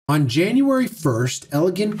On January 1st,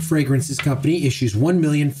 Elegant Fragrances Company issues $1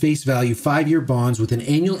 million face value 5-year bonds with an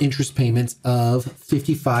annual interest payment of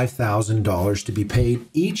 $55,000 to be paid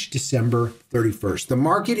each December 31st. The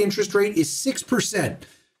market interest rate is 6%.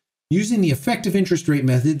 Using the effective interest rate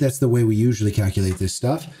method, that's the way we usually calculate this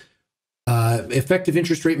stuff. Effective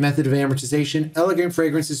interest rate method of amortization, Elegant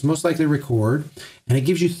Fragrances most likely record, and it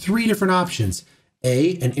gives you 3 different options.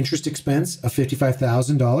 A, an interest expense of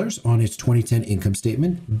 $55,000 on its 2010 income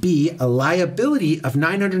statement. B, a liability of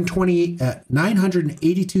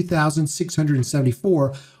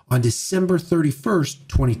 $982,674 on December 31st,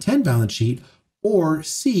 2010 balance sheet. Or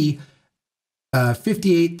C,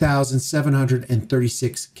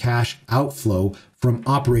 $58,736 cash outflow from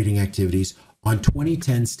operating activities on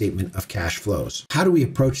 2010 statement of cash flows. How do we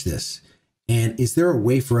approach this? And is there a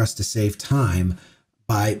way for us to save time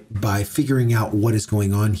by figuring out what is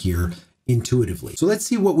going on here intuitively? So let's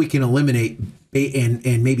see what we can eliminate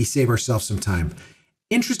and maybe save ourselves some time.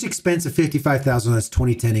 Interest expense of $55,000, that's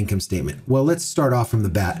 2010 income statement. Well, let's start off from the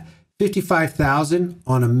bat. $55,000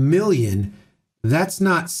 on $1 million, that's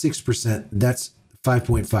not 6%, that's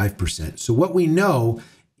 5.5%. So what we know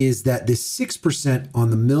is that this 6% on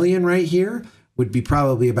the million right here would be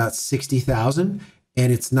probably about 60,000,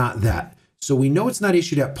 and it's not that. So we know it's not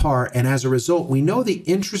issued at par, and as a result, we know the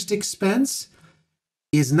interest expense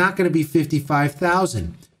is not going to be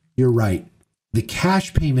 $55,000. You're right. The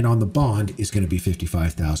cash payment on the bond is going to be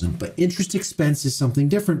 $55,000, but interest expense is something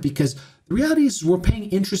different because the reality is we're paying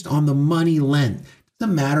interest on the money lent. It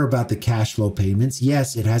doesn't matter about the cash flow payments.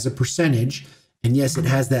 Yes, it has a percentage, and yes, it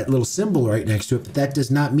has that little symbol right next to it, but that does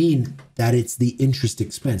not mean that it's the interest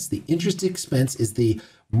expense. The interest expense is the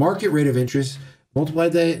market rate of interest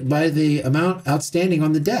multiplied by the amount outstanding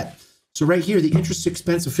on the debt. So right here, the interest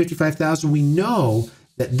expense of $55,000, we know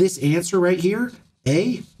that this answer right here,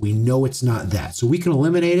 A, we know it's not that. So we can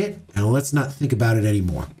eliminate it, and let's not think about it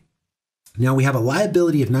anymore. Now we have a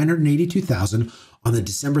liability of $982,000 on the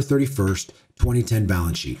December 31st, 2010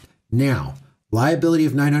 balance sheet. Now, liability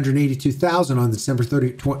of $982,000 on the December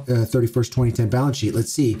 31st, 2010 balance sheet.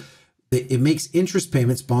 Let's see. It makes interest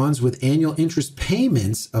payments, bonds with annual interest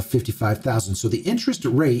payments of $55,000. So the interest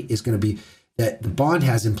rate is going to be that the bond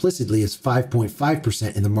has implicitly is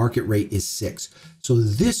 5.5% and the market rate is 6. So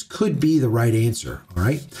this could be the right answer. All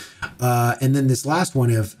right. And then this last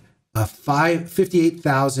one of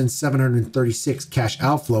 $58,736 cash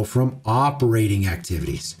outflow from operating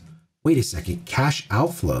activities. Wait a second. Cash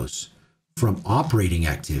outflows from operating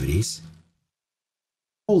activities.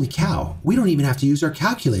 Holy cow, we don't even have to use our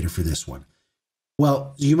calculator for this one.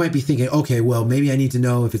 Well, you might be thinking, okay, well, maybe I need to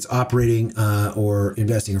know if it's operating or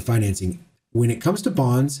investing or financing. When it comes to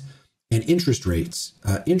bonds and interest rates,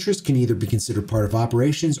 interest can either be considered part of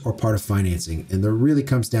operations or part of financing. And there really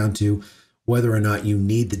comes down to whether or not you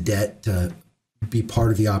need the debt to be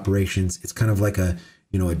part of the operations. It's kind of like a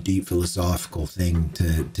deep philosophical thing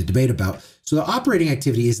to debate about. So the operating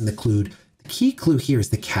activity isn't the clue. The key clue here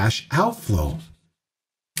is the cash outflow.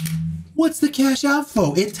 What's the cash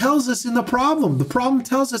outflow? It tells us in the problem. The problem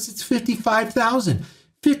tells us it's $55,000.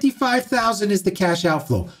 $55,000 is the cash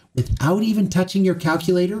outflow. Without even touching your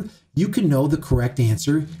calculator, you can know the correct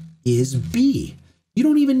answer is B. You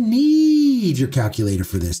don't even need your calculator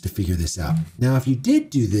for this to figure this out. Now, if you did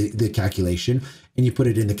do the calculation and you put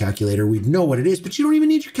it in the calculator, we'd know what it is, but you don't even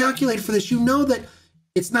need your calculator for this. You know that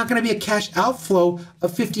it's not going to be a cash outflow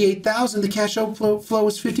of $58,000. The cash outflow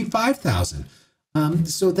is $55,000.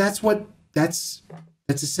 So that's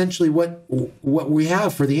essentially what we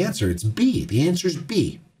have for the answer. It's B. The answer is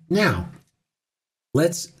B. Now,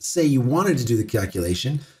 let's say you wanted to do the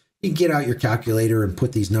calculation. You can get out your calculator and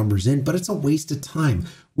put these numbers in, but it's a waste of time.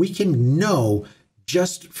 We can know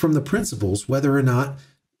just from the principles whether or not,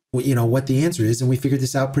 what the answer is, and we figured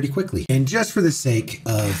this out pretty quickly. And just for the sake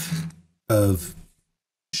of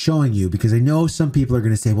showing you, because I know some people are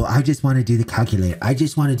going to say, well, I just want to do the calculator. I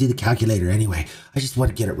just want to do the calculator anyway. I just want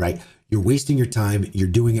to get it right. You're wasting your time. You're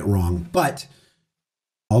doing it wrong, but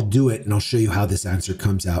I'll do it and I'll show you how this answer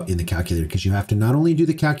comes out in the calculator, because you have to not only do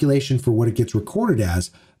the calculation for what it gets recorded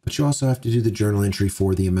as, but you also have to do the journal entry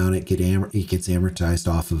for the amount it gets amortized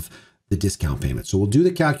off of the discount payment. So we'll do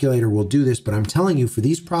the calculator, we'll do this, but I'm telling you, for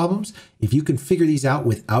these problems, if you can figure these out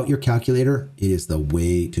without your calculator, it is the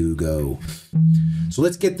way to go. So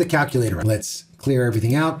let's get the calculator. Let's clear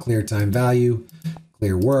everything out, clear time value,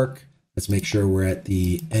 clear work. Let's make sure we're at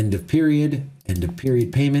the end of period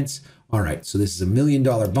payments. All right, so this is $1 million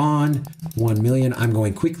bond, 1 million. I'm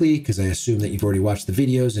going quickly because I assume that you've already watched the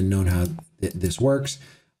videos and known how this works.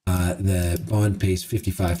 The bond pays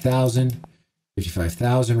 $55,000.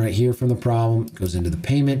 $55,000 right here from the problem goes into the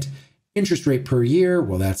payment. Interest rate per year,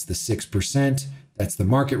 well, that's the 6%. That's the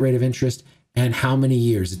market rate of interest. And how many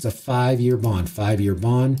years? It's a 5-year bond. 5-year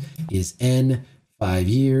bond is N, 5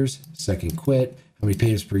 years. Second quit. How many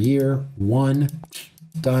payments per year? 1.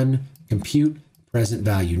 Done. Compute present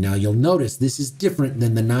value. Now you'll notice this is different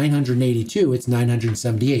than the 982. It's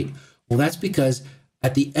 978. Well, that's because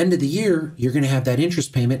at the end of the year, you're going to have that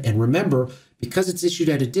interest payment. And remember, because it's issued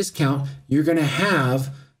at a discount, you're going to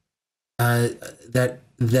have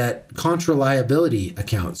that contra liability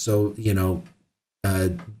account. So,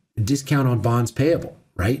 discount on bonds payable,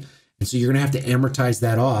 right? And so you're going to have to amortize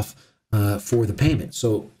that off for the payment.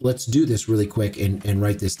 So let's do this really quick and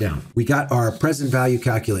write this down. We got our present value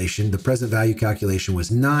calculation. The present value calculation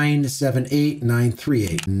was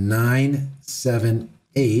 978,938.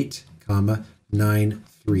 978,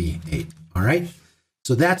 938. All right.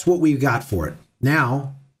 So that's what we got for it.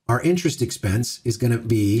 Now our interest expense is going to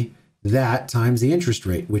be that times the interest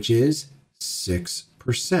rate, which is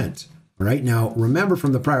 6%. All right. Now remember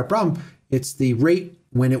from the prior problem, it's the rate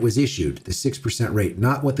when it was issued, the 6% rate,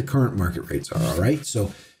 not what the current market rates are. All right.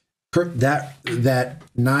 So that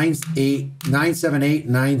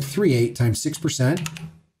 978,938 times 6%.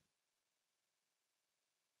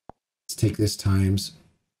 Let's take this times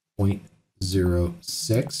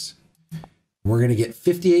 0.06. We're going to get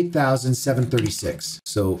 58,736.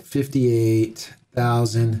 So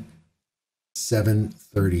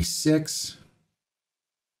 58,736.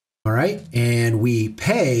 All right. And we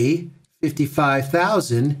pay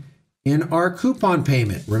 55,000 in our coupon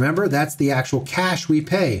payment. Remember, that's the actual cash we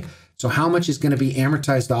pay. So how much is going to be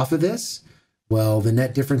amortized off of this? Well, the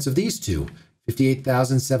net difference of these two,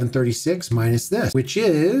 58,736 minus this, which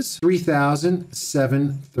is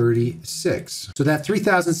 3,736. So that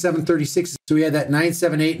 3,736, so we had that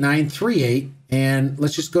 978,938, and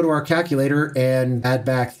let's just go to our calculator and add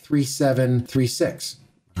back 3,736.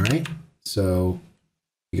 All right. So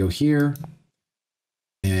we go here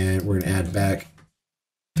and we're going to add back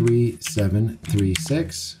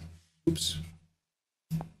 3,736. Oops.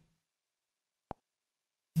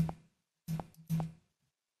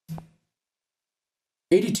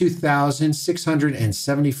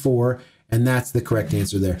 $82,674, and that's the correct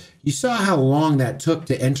answer there. You saw how long that took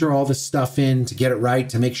to enter all this stuff in, to get it right,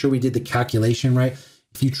 to make sure we did the calculation right.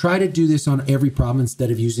 If you try to do this on every problem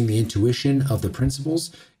instead of using the intuition of the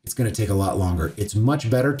principles, it's going to take a lot longer. It's much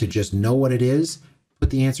better to just know what it is, put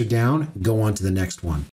the answer down, go on to the next one.